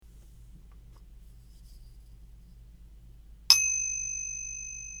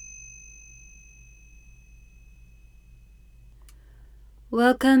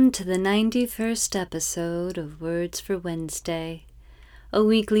Welcome to the 91st episode of Words for Wednesday, a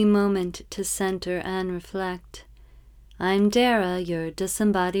weekly moment to center and reflect. I'm Dara, your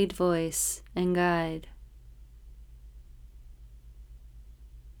disembodied voice and guide.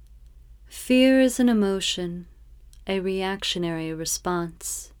 Fear is an emotion, a reactionary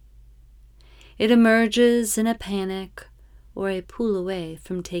response. It emerges in a panic or a pull away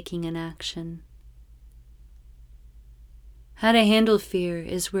from taking an action. How to handle fear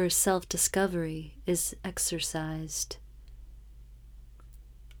is where self-discovery is exercised.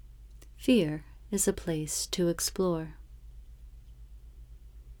 Fear is a place to explore.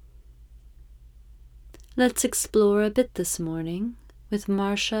 Let's explore a bit this morning with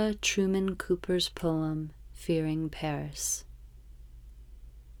Marsha Truman Cooper's poem, Fearing Paris.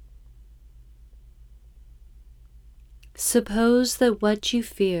 Suppose that what you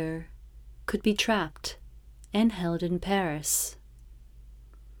fear could be trapped and held in Paris.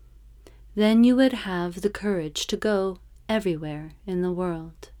 Then you would have the courage to go everywhere in the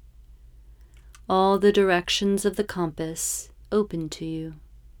world. All the directions of the compass open to you,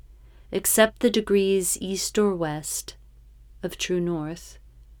 except the degrees east or west of true north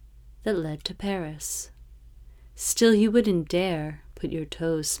that led to Paris. Still you wouldn't dare put your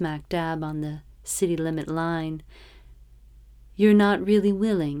toes smack dab on the city limit line. You're not really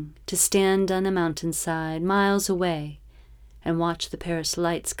willing to stand on a mountainside miles away and watch the Paris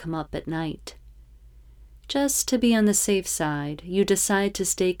lights come up at night. Just to be on the safe side, you decide to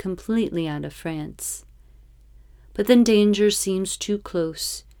stay completely out of France. But then danger seems too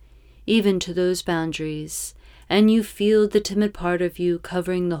close, even to those boundaries, and you feel the timid part of you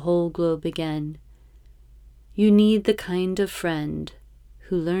covering the whole globe again. You need the kind of friend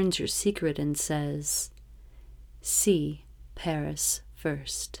who learns your secret and says, "See Paris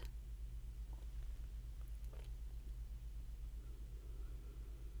first."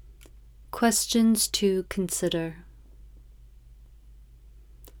 Questions to consider.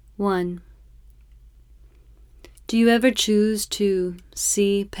 1. Do you ever choose to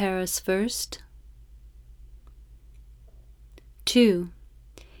see Paris first? 2.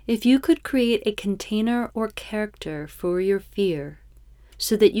 If you could create a container or character for your fear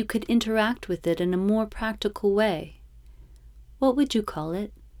so that you could interact with it in a more practical way, what would you call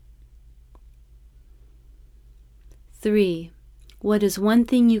it? 3. What is one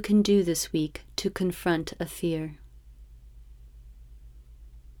thing you can do this week to confront a fear?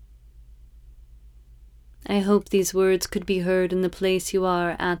 I hope these words could be heard in the place you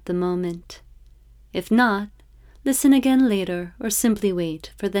are at the moment. If not, listen again later or simply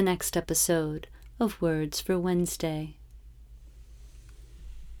wait for the next episode of Words for Wednesday.